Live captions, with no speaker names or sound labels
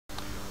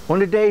On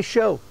today's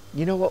show,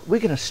 you know what? We're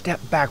going to step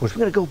backwards.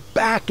 We're going to go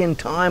back in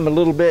time a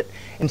little bit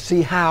and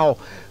see how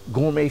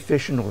gourmet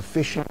fishing or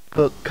fishing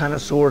hook kind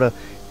of sort of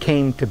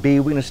came to be.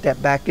 We're going to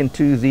step back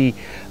into the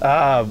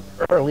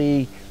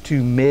early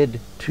to mid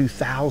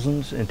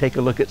 2000s and take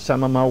a look at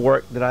some of my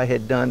work that I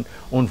had done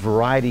on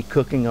variety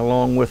cooking,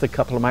 along with a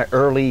couple of my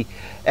early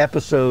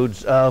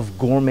episodes of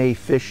gourmet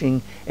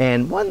fishing,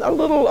 and one a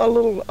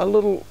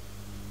little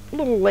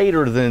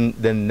later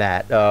than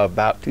that,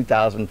 about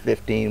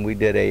 2015. We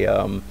did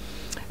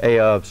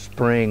a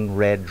spring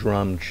red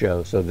drum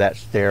show, so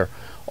that's there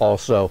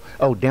also.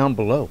 Oh, down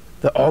below,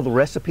 all the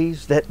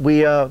recipes that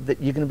that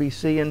you're going to be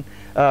seeing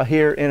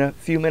here in a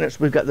few minutes,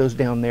 we've got those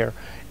down there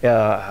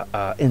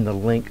in the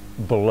link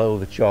below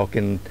that y'all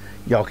can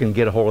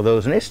get a hold of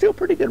those, and they're still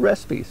pretty good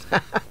recipes.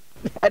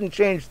 Hadn't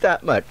changed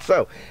that much.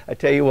 So I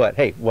tell you what,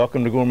 hey,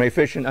 welcome to Gourmet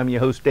Fishing. I'm your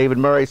host, David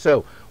Murray.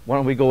 So why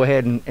don't we go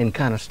ahead and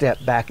kind of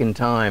step back in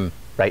time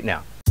right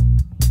now.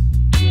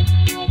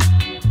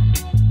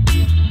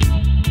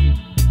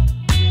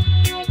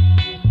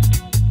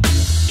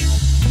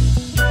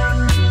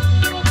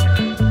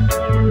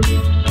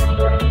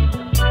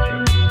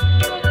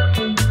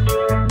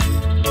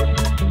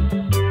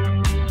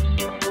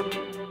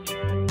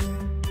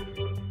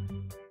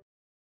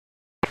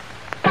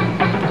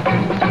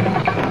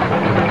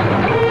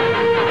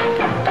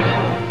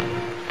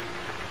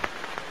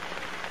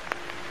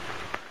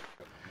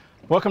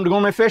 Welcome to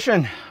Gourmet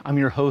Fishing. I'm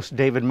your host,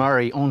 David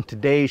Murray. On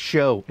today's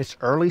show, it's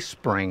early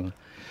spring.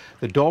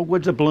 The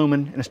dogwoods are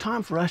blooming, and it's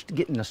time for us to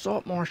get in the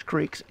salt marsh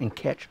creeks and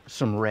catch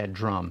some red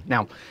drum.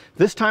 Now,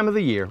 this time of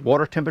the year,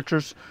 water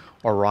temperatures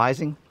are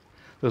rising.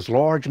 Those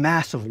large,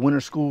 massive winter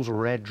schools of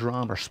red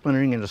drum are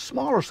splintering into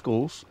smaller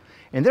schools,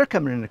 and they're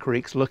coming into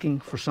creeks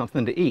looking for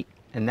something to eat.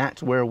 And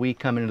that's where we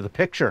come into the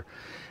picture.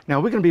 Now,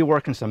 we're going to be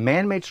working some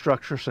man-made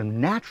structure, some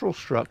natural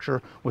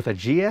structure with a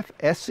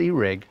GFSC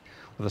rig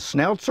with a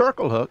snelled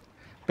circle hook,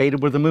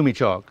 baited with a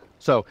Moomichog.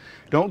 So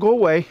don't go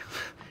away.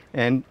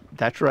 And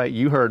that's right,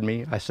 you heard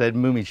me. I said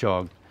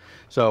Moomichog.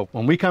 So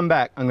when we come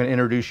back, I'm going to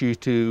introduce you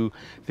to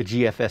the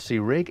GFSC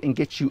rig and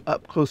get you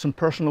up close and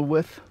personal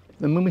with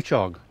the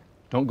Moomichog.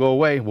 Don't go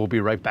away. We'll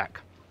be right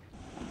back.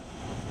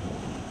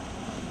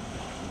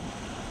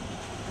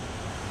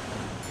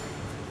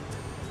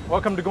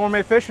 Welcome to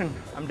Gourmet Fishing.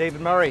 I'm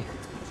David Murray.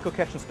 Let's go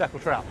catch some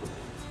speckled trout.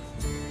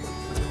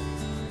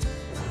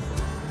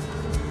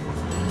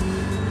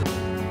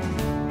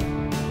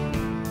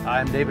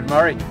 I'm David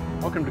Murray.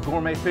 Welcome to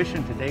Gourmet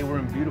Fishing. Today we're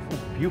in beautiful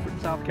Beaufort,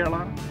 South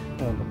Carolina,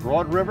 on the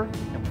Broad River,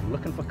 and we're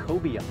looking for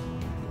cobia.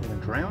 We're going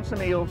to drown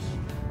some eels,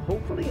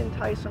 hopefully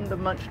entice them to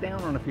munch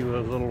down on a few of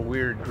those little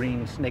weird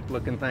green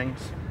snake-looking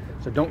things.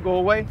 So don't go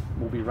away.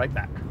 We'll be right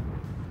back.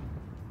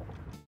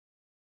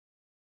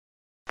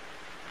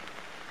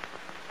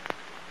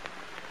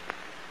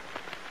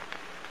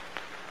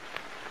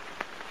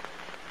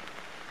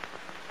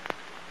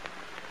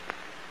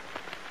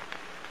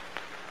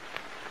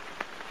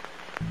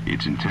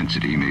 Its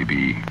intensity may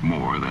be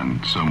more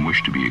than some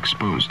wish to be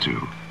exposed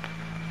to,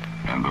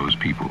 and those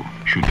people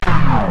should.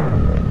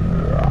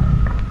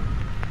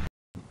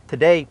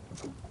 Today,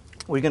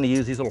 we're going to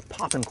use these little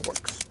popping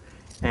corks,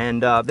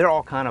 and they're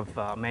all kind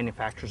of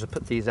manufacturers that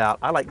put these out.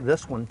 I like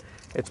this one.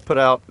 It's put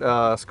out,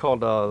 it's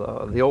called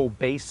the old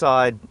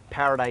Bayside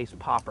Paradise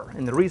Popper,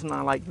 and the reason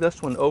I like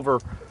this one over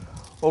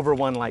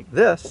one like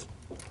this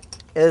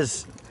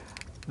is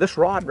this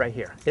rod right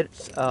here.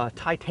 It's a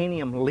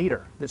titanium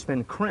leader that's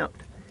been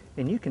crimped,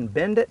 and you can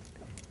bend it,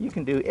 you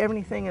can do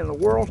everything in the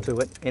world to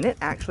it, and it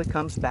actually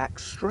comes back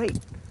straight.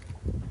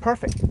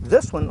 Perfect.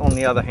 This one, on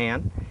the other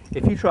hand,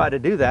 if you try to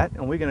do that,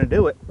 and we're going to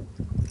do it,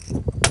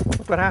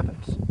 look what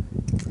happens.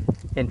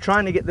 And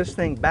trying to get this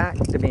thing back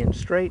to being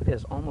straight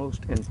is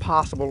almost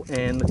impossible,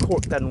 and the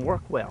cork doesn't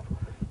work well.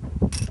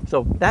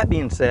 So that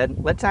being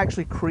said, let's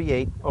actually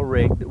create a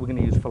rig that we're going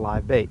to use for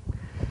live bait.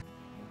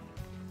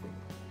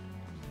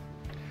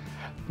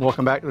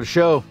 Welcome back to the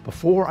show.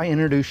 Before I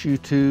introduce you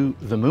to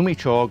the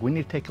Moomichog, we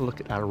need to take a look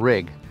at our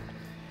rig.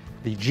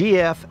 The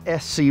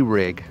GFSC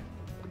rig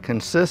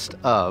consists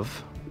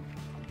of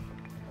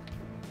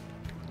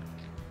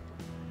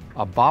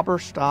a bobber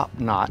stop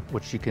knot,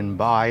 which you can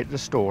buy at the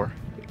store.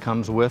 It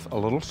comes with a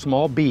little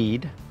small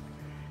bead,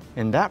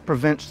 and that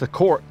prevents the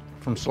cork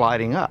from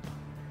sliding up.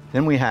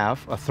 Then we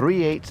have a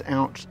 3/8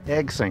 ounce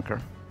egg sinker,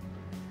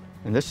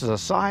 and this is a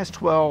size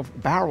 12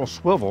 barrel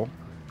swivel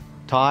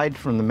tied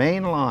from the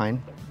main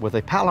line with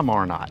a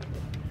Palomar knot.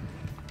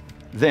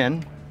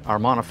 Then our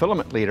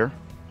monofilament leader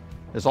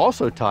is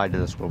also tied to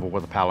the swivel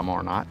with a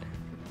Palomar knot,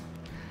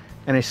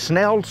 and a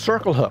snelled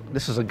circle hook.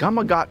 This is a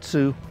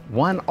Gamakatsu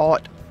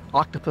 1/0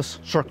 octopus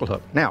circle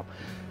hook. Now,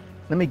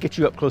 let me get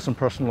you up close and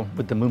personal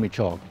with the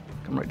Moomichog.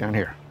 Come right down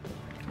here.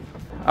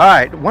 All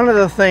right, one of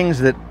the things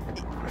that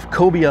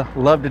cobia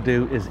love to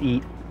do is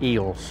eat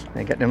eels.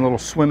 They got them little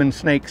swimming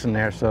snakes in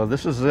there, so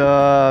this is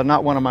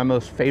not one of my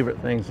most favorite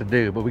things to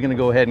do, but we're gonna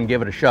go ahead and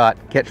give it a shot.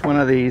 Catch one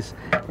of these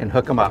and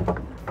hook them up.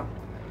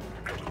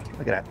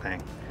 Look at that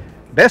thing.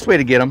 Best way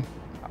to get them,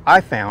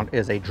 I found,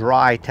 is a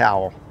dry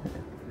towel.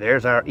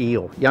 there's our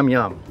eel. Yum,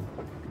 yum.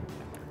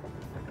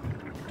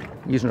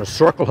 Using a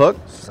circle hook.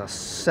 This is a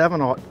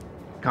 7/0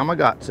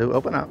 Gamakatsu.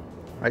 Open up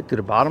right through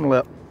the bottom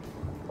lip.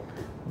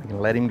 We can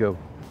let him go.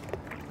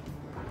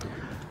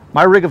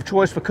 My rig of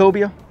choice for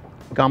cobia,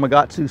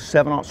 Gamakatsu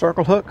 7/0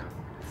 circle hook,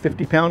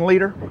 50-pound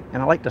leader,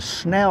 and I like to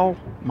snell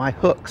my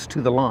hooks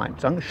to the line.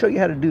 So I'm going to show you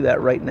how to do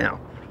that right now.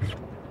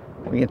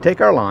 We can take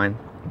our line,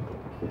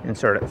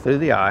 insert it through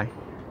the eye,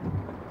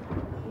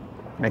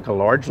 make a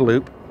large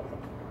loop,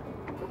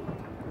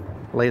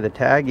 lay the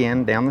tag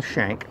in down the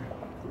shank,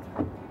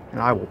 and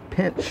I will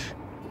pinch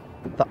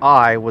the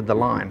eye with the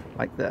line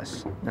like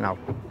this.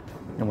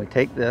 And we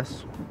take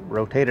this,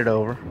 rotate it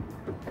over.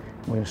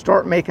 We can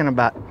start making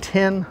about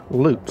 10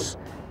 loops.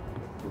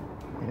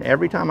 And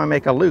every time I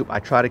make a loop, I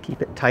try to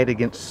keep it tight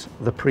against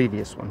the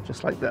previous one,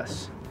 just like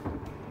this.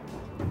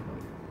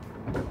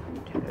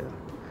 2,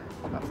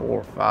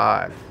 4,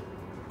 5,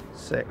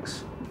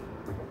 6,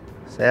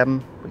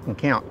 7. We can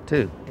count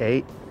 2,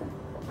 8,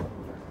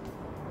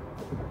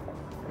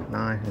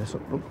 9. This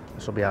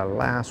will be our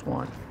last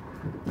one.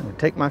 I'm going to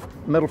take my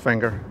middle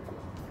finger,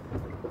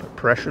 put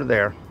pressure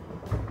there,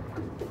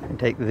 and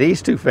take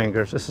these 2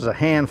 fingers. This is a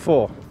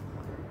handful.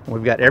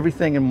 We've got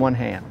everything in one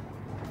hand.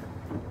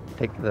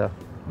 Take the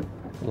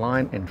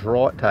line and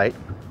draw it tight.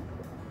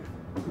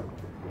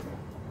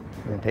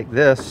 Then take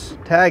this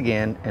tag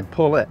in and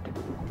pull it.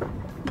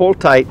 Pull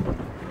tight.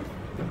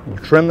 We'll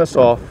trim this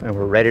off and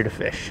we're ready to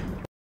fish.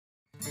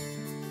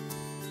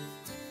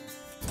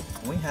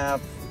 We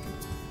have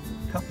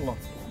a couple of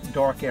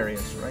dark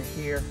areas right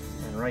here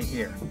and right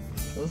here.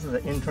 Those are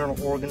the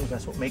internal organs.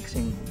 That's what makes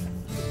him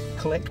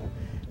click.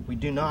 We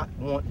do not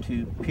want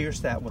to pierce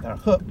that with our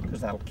hook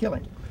because that'll kill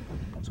him.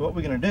 So what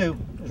we're going to do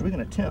is we're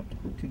going to attempt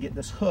to get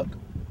this hook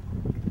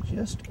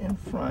just in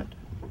front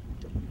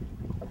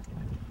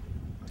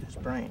of his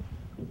brain.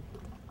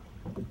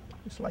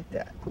 Just like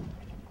that.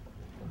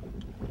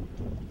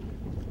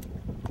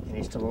 And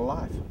he's still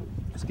alive.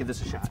 Let's give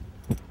this a shot.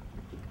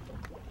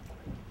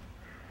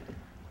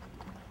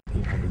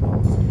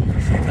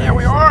 There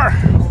we are.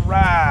 All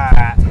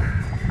right.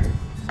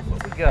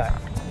 What we got? A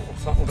little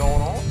something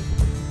going on.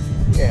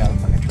 Yeah,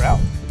 looks like a trout.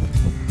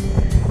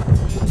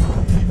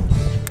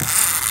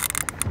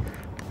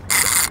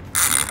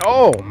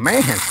 Oh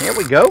man, here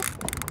we go.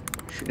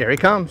 There he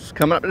comes,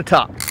 coming up to the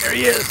top. There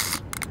he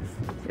is.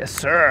 Yes,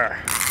 sir.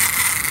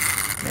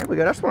 There we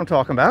go, that's what I'm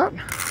talking about.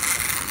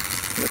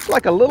 Looks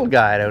like a little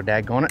guy though,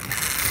 daggone it.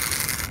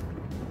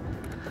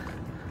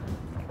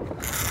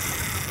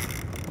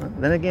 Well,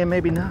 then again,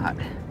 maybe not.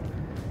 Maybe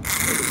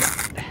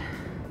not.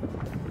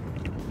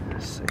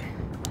 Let's see.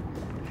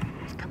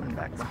 He's coming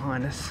back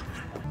behind us.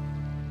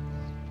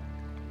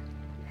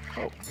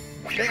 Oh,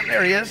 damn,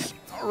 there he is.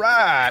 All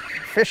right,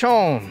 fish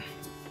on.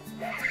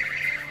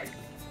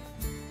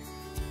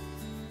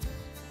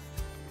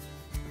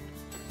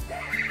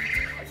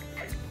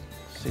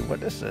 See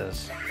what this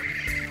is.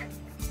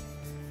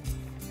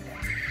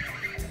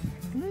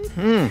 Got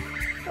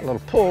a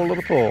little pull,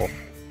 little pull.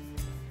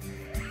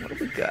 What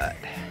do we got?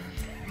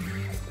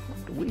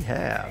 What do we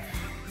have?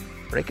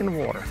 Breaking the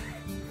water.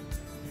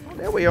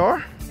 There we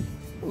are.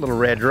 A little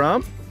red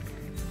drum.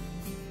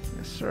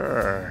 Yes,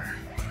 sir.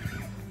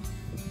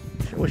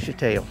 Show us your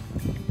tail.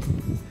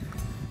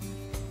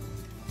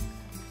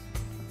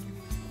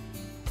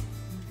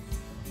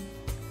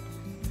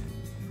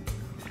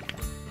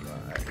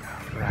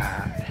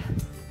 Right.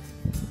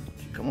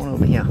 Come on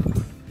over here.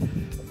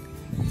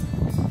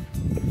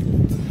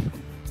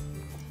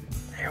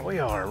 There we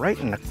are, right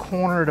in the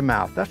corner of the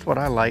mouth. That's what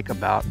I like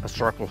about a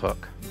circle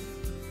hook.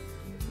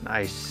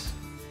 Nice.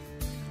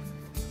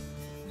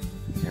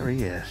 There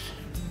he is.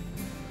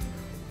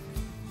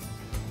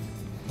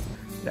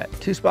 Got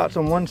 2 spots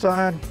on one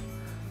side,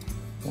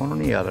 1 on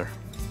the other.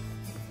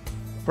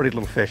 Pretty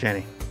little fish, ain't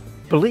he?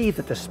 Believe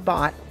that the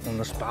spot on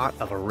the spot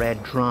of a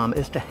red drum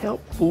is to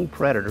help fool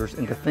predators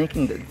into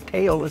thinking that the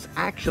tail is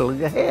actually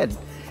the head,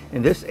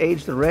 and this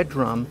aids the red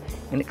drum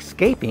in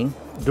escaping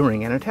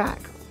during an attack.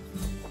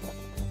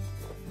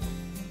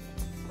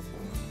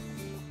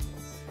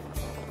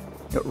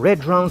 Now,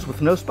 red drums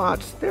with no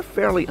spots, they're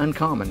fairly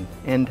uncommon,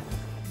 and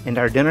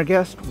our dinner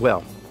guest,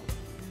 well,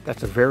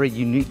 that's a very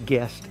unique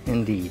guest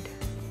indeed.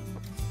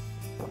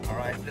 All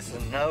right, this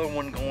is another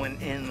one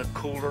going in the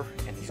cooler,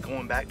 and he's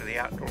going back to the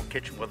outdoor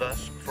kitchen with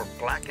us for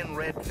blackened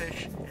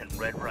redfish and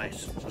red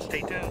rice. So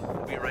stay tuned,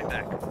 we'll be right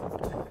back.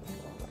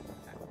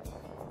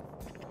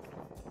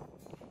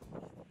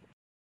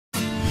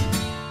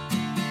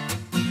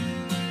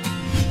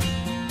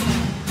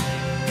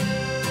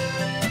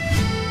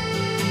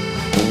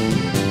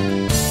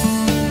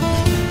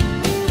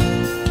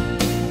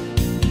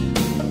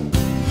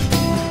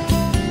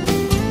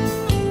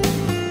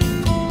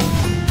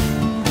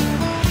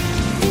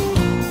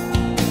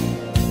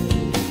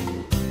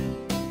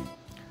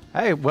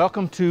 Hey,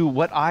 welcome to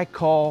what I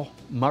call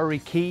Murray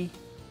Key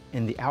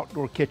in the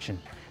outdoor kitchen.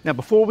 Now,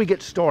 before we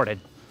get started,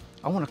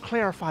 I want to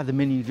clarify the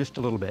menu just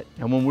a little bit.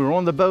 And when we were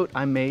on the boat,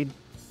 I made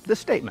this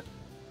statement.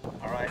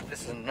 All right,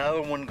 this is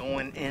another one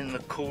going in the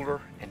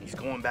cooler, and he's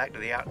going back to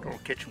the outdoor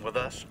kitchen with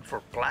us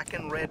for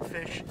blackened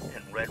redfish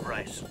and red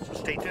rice. So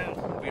stay tuned,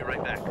 we'll be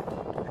right back.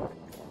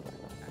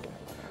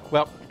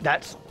 Well,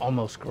 that's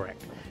almost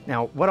correct.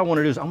 Now, what I want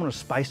to do is I'm going to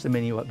spice the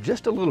menu up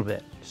just a little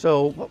bit.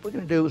 So what we're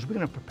going to do is we're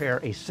going to prepare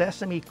a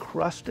sesame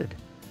crusted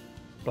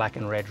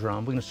blackened red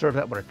drum. We're going to serve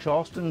that with a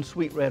Charleston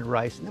sweet red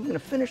rice, and then we're going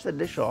to finish the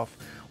dish off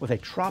with a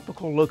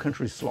tropical low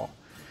country slaw.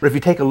 But if you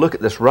take a look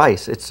at this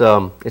rice,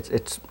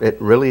 it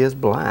really is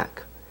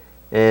black.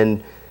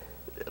 And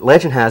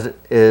legend has it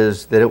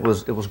is that it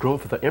was grown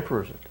for the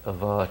emperors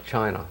of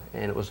China,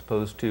 and it was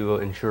supposed to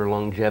ensure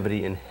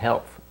longevity and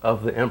health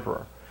of the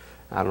emperor.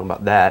 I don't know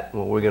about that.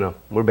 Well,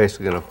 we're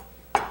basically gonna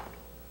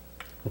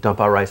dump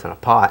our rice in a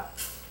pot,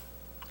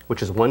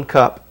 which is 1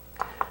 cup.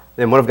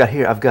 Then what I've got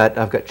here, I've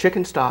got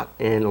chicken stock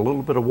and a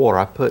little bit of water.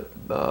 I put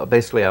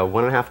basically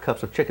 1.5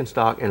 cups of chicken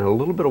stock and a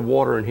little bit of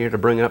water in here to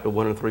bring it up to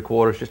 1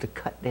 3/4, just to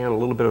cut down a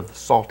little bit of the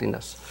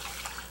saltiness.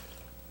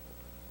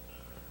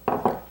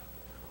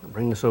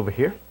 Bring this over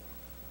here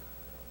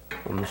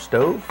on the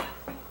stove.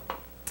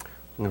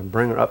 I'm going to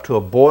bring it up to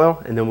a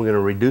boil, and then we're going to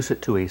reduce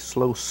it to a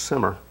slow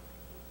simmer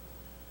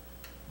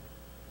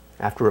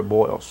after it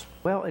boils.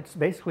 Well, it's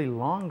basically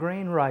long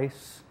grain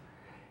rice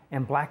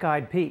and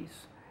black-eyed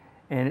peas,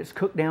 and it's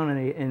cooked down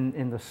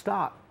in the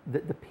stock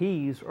that the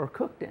peas are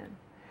cooked in.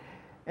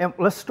 And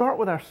let's start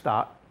with our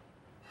stock.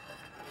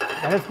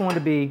 That is going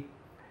to be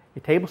a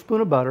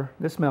tablespoon of butter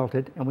that's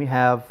melted, and we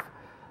have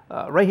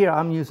right here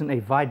I'm using a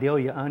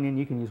Vidalia onion.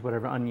 You can use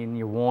whatever onion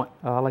you want.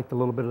 I like the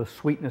little bit of the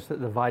sweetness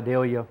that the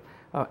Vidalia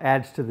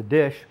adds to the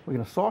dish. We're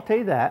going to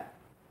saute that.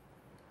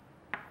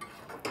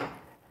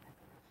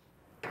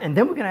 And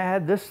then we're going to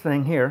add this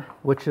thing here,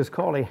 which is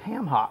called a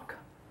ham hock.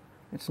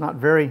 It's not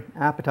very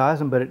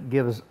appetizing, but it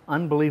gives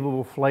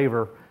unbelievable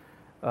flavor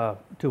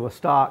to a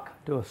stock,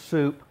 to a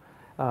soup,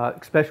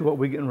 especially what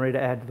we're getting ready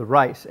to add to the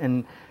rice.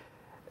 And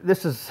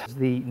this is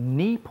the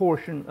knee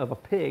portion of a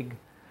pig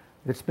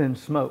that's been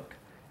smoked.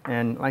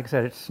 And like I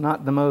said, it's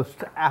not the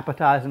most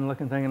appetizing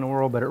looking thing in the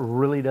world, but it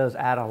really does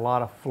add a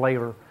lot of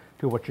flavor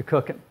to what you're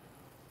cooking.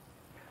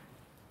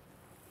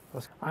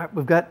 All right,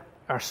 we've got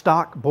our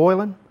stock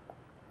boiling.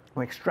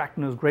 We're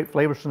extracting those great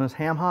flavors from this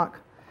ham hock.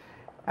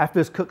 After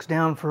this cooks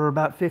down for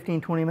about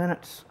 15-20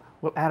 minutes,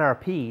 we'll add our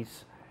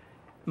peas.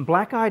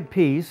 Black-eyed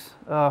peas,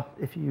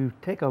 if you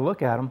take a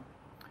look at them,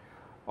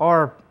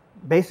 are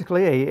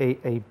basically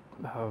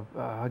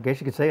I guess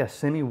you could say a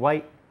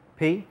semi-white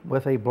pea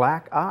with a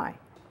black eye.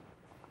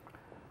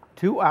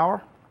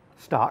 2-hour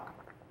stock.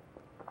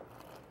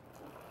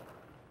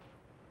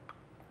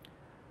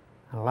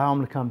 Allow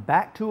them to come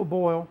back to a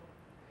boil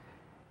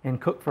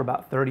and cook for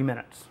about 30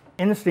 minutes.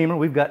 In the steamer,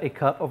 we've got a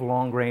cup of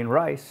long grain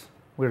rice.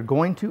 We're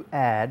going to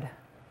add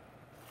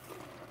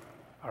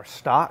our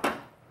stock,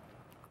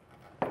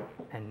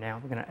 and now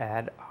we're going to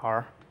add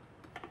our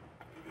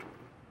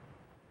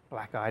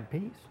black-eyed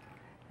peas.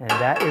 And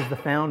that is the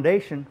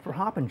foundation for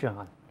Hoppin'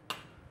 John.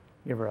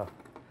 Give her a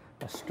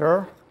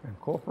stir,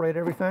 incorporate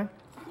everything,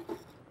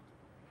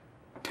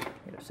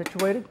 get it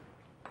situated.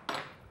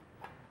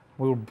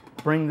 We'll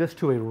bring this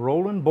to a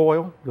rolling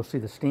boil. You'll see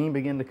the steam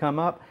begin to come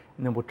up,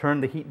 and then we'll turn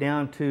the heat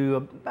down to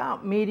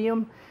about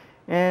medium.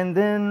 And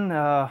then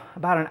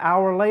about an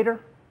hour later,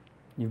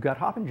 you've got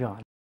Hoppin'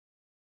 John.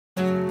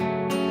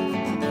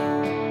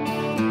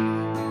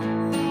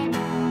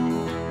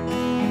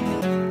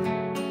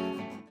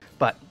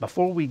 But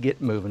before we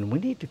get moving, we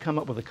need to come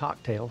up with a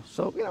cocktail.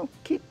 So, you know,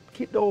 keep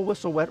the old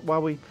whistle wet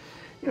while we,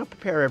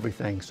 prepare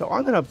everything. So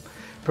I'm going to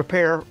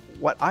prepare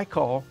what I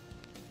call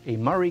a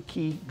Murray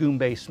Key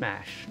Gourmet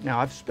smash. Now,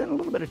 I've spent a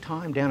little bit of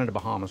time down in the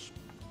Bahamas,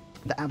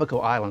 the Abaco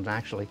Islands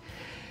actually,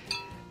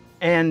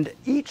 and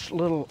each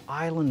little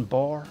island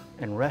bar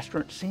and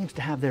restaurant seems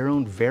to have their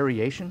own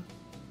variation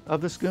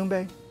of this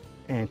gourmet,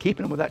 and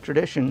keeping with that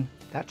tradition,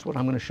 that's what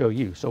I'm going to show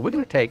you. So we're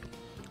going to take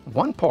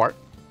 1 part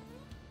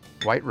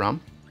white rum,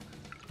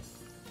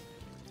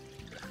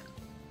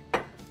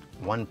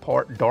 1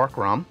 part dark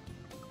rum,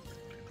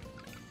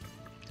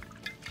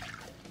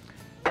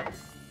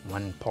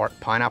 1 part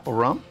pineapple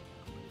rum.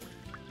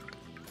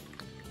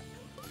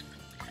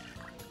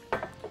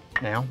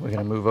 Now we're going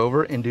to move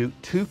over and do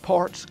 2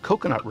 parts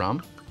coconut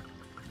rum,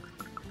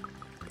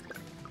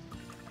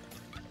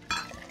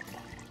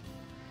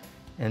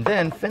 and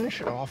then finish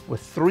it off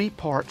with 3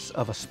 parts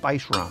of a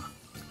spice rum.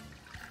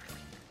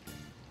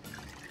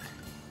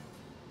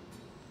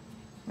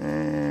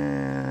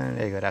 And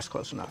there you go, that's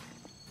close enough.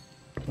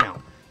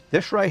 Now,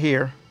 this right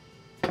here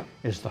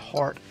is the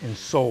heart and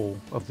soul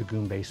of the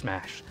Gourmet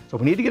smash. So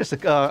we need to get us a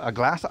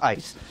glass of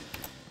ice.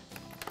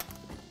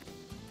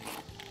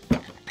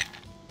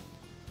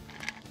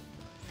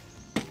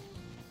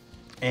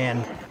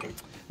 And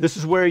this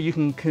is where you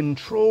can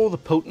control the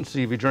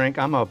potency of your drink.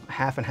 I'm a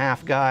half and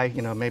half guy,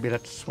 maybe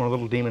that's one of the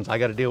little demons I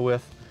got to deal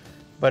with.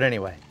 But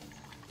anyway.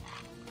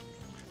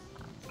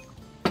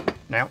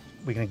 Now,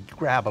 we can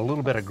grab a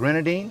little bit of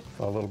grenadine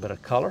for a little bit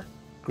of color.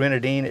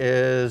 Grenadine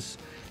is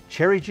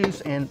cherry juice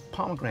and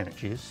pomegranate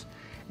juice.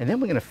 And then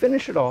we're going to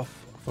finish it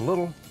off with a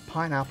little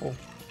pineapple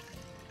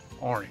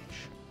orange.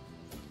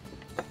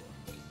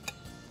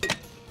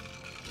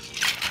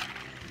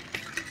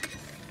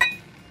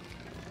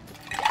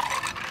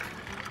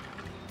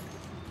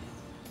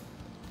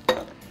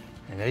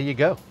 And there you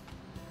go.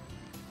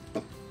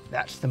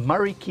 That's the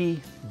Murray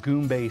Key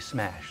Gourmet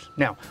Smash.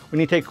 Now, we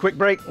need to take a quick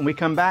break. When we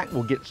come back,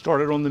 we'll get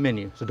started on the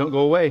menu. So don't go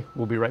away,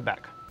 we'll be right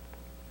back.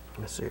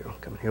 Let's see, I'll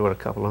come here with a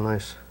couple of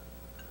nice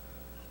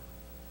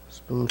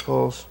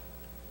spoonfuls.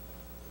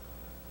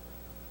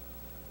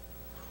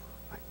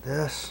 Like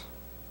this.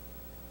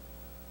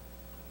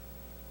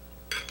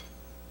 There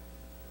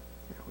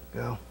we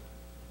go.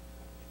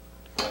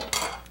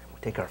 And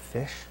we'll take our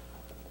fish.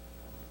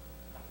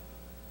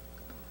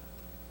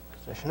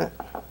 Position it.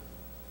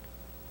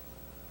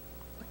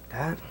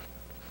 That.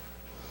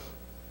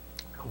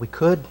 We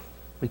could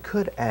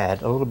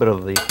add a little bit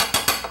of the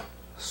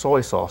soy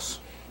sauce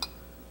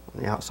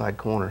on the outside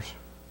corners,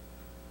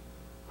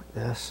 like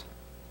this.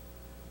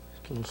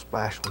 Just a little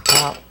splash on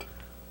top.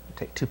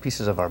 Take 2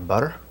 pieces of our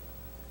butter,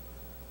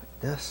 like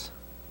this,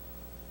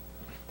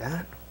 like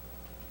that.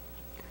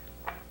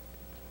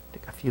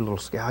 Take a few little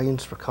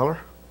scallions for color,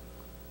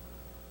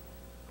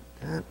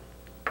 like that.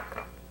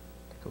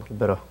 Take a little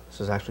bit of, this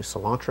is actually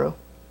cilantro,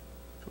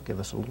 which will give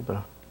us a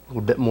little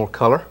bit more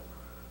color.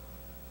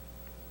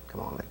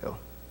 Come on, let go.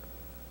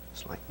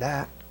 Just like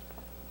that.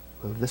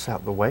 Move this out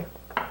of the way.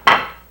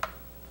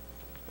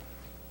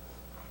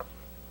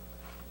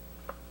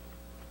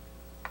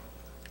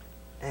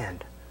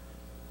 And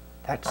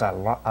that's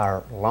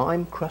our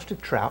lime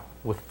crusted trout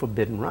with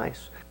forbidden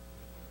rice.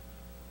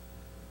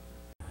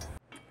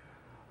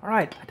 All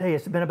right, I tell you,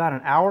 it's been about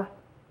an hour.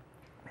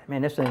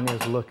 Man, this thing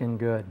is looking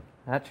good.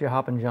 That's your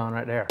Hoppin' John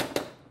right there. I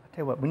tell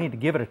you what, we need to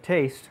give it a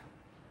taste.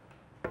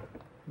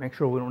 Make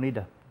sure we don't need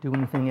to do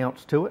anything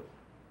else to it.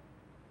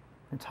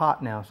 It's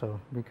hot now, so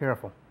be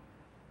careful.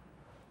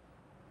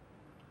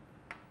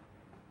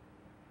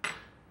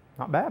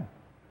 Not bad.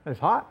 It's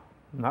hot,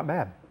 not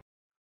bad.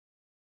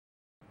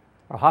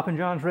 Our Hoppin'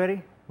 John's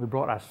ready. We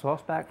brought our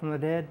sauce back from the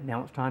dead.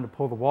 Now it's time to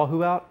pull the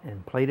wahoo out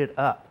and plate it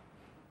up.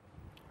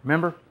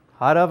 Remember,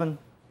 hot oven.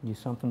 Use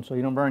something so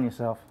you don't burn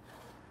yourself.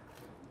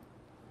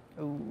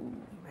 Oh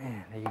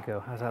man, there you go.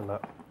 How's that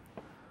look?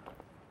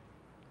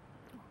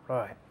 All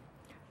right.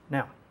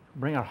 Now,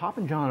 bring our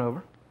Hoppin' John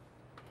over.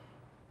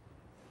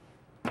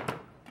 That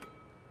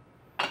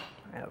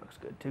looks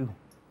good too.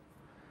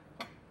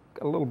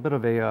 Got a little bit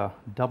of a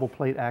double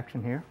plate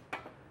action here.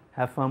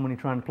 Have fun when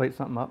you're trying to plate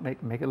something up.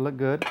 Make it look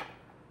good.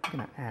 I'm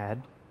gonna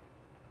add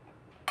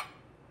a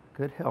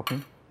good helping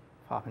of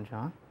Hoppin'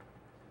 John.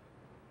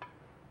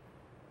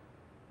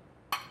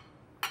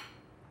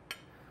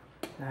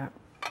 That.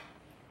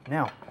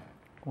 Now,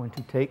 I'm going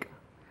to take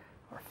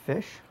our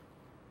fish.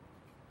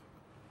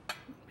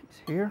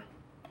 Piece here.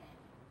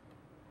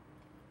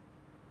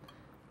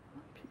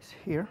 Piece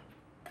here.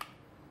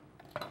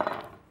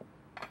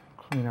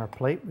 Clean our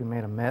plate. We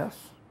made a mess.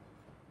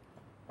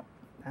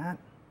 That.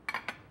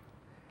 Add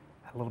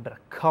a little bit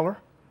of color.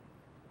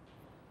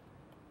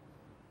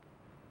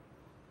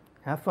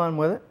 Have fun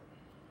with it.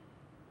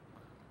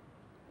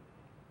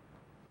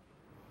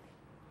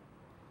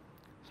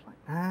 Just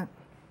like that.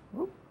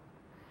 Whoop.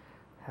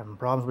 Having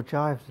problems with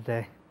chives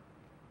today.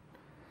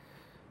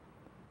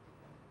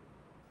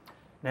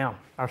 Now,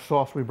 our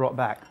sauce we brought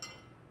back.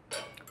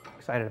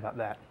 Excited about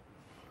that.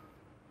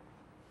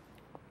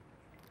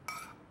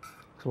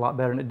 Looks a lot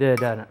better than it did,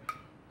 doesn't it?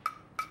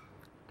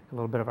 Take a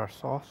little bit of our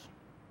sauce,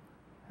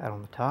 add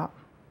on the top,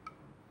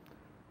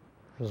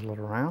 drizzle it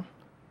around.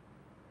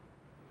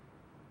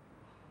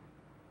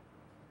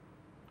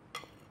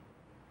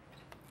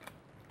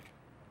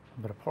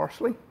 A bit of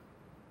parsley.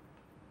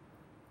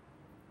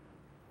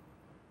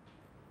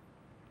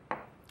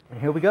 And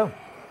here we go.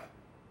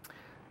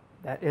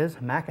 That is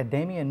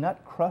macadamia nut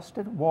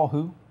crusted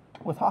wahoo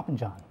with Hoppin'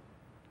 John.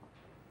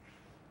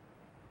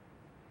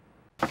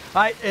 All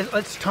right,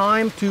 it's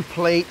time to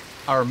plate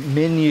our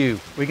menu.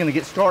 We're gonna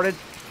get started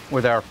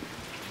with our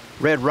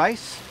red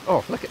rice.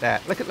 Oh, look at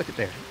that, look at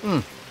there.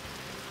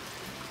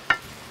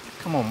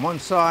 Come on one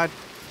side,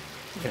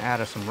 we can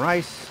add us some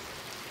rice,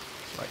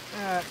 just like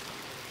that.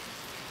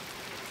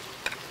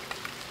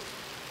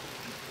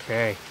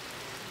 Okay,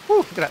 whew,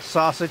 look at that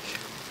sausage.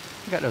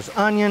 We got those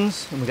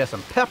onions, and we got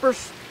some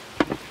peppers.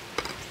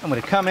 I'm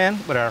gonna come in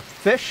with our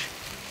fish.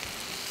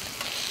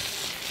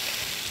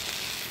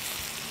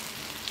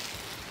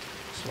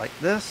 Just like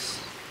this.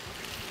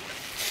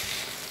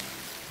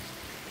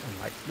 And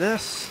like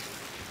this.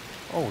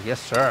 Oh, yes,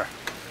 sir.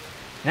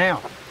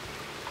 Now,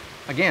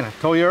 again, I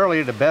told you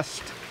earlier, the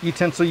best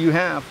utensil you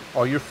have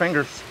are your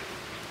fingers.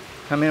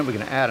 Come in, we're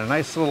gonna add a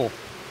nice little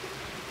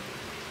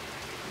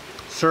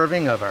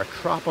serving of our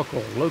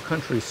tropical low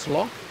country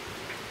slaw.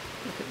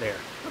 Look at there.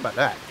 How about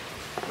that?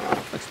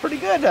 Looks pretty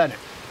good, doesn't it?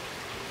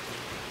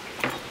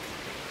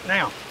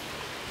 Now,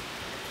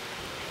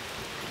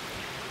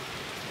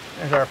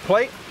 there's our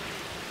plate.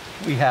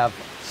 We have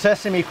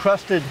sesame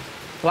crusted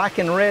black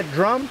and red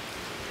drum,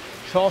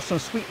 Charleston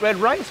sweet red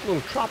rice, a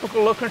little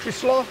tropical low country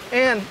slaw,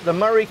 and the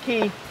Murray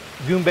Key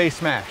Gourmet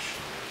Smash.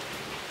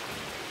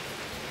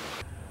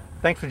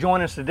 Thanks for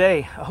joining us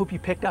today. I hope you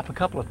picked up a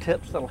couple of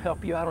tips that'll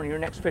help you out on your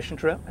next fishing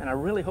trip, and I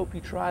really hope you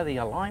try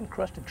the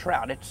lime-crusted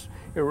trout. It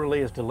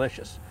really is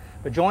delicious.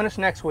 But join us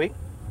next week.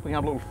 We can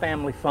have a little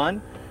family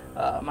fun.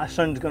 My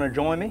son's going to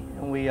join me,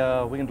 and we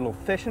can do a little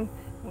fishing,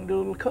 we can do a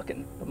little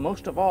cooking. But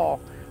most of all,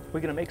 we're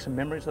going to make some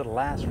memories that'll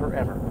last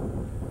forever.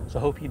 So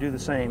I hope you do the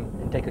same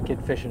and take a kid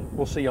fishing.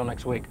 We'll see y'all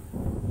next week.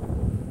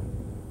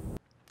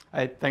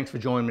 Hey, thanks for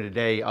joining me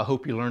today. I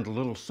hope you learned a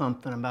little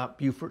something about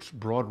Beaufort's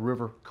Broad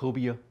River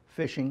cobia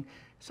fishing.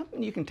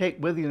 Something you can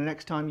take with you the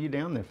next time you're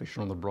down there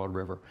fishing on the Broad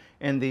River.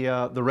 And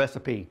the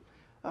recipe,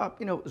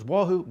 you know, it's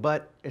wahoo,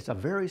 but it's a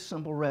very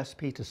simple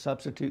recipe to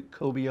substitute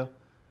cobia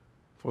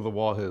for the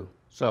wahoo.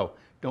 So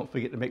don't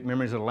forget to make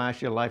memories that'll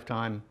last you a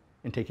lifetime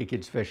and take your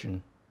kids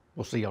fishing.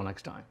 We'll see y'all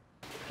next time.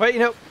 Well, you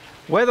know,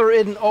 weather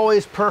isn't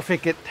always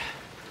perfect at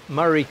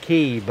Murray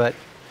Key, but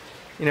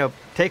you know,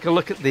 take a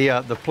look at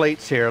the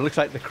plates here. It looks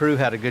like the crew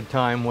had a good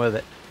time with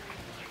it.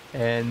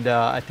 And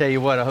I tell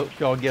you what, I hope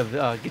y'all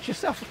get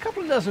yourself a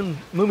couple of dozen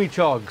Moomy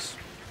Chogs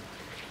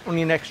on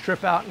your next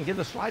trip out and give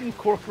the sliding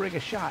cork rig a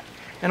shot.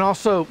 And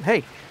also,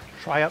 hey,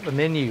 try out the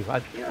menu. You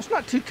know, it's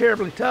not too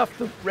terribly tough.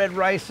 The red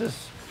rice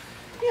is,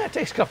 yeah, it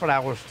takes a couple of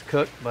hours to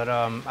cook, but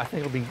I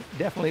think it'll be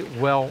definitely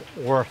well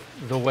worth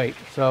the wait.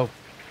 So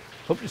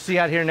hope to see you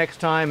out here next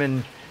time,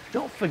 and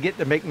don't forget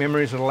to make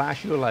memories that'll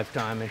last you a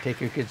lifetime and take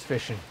your kids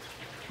fishing.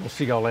 We'll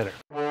see y'all later.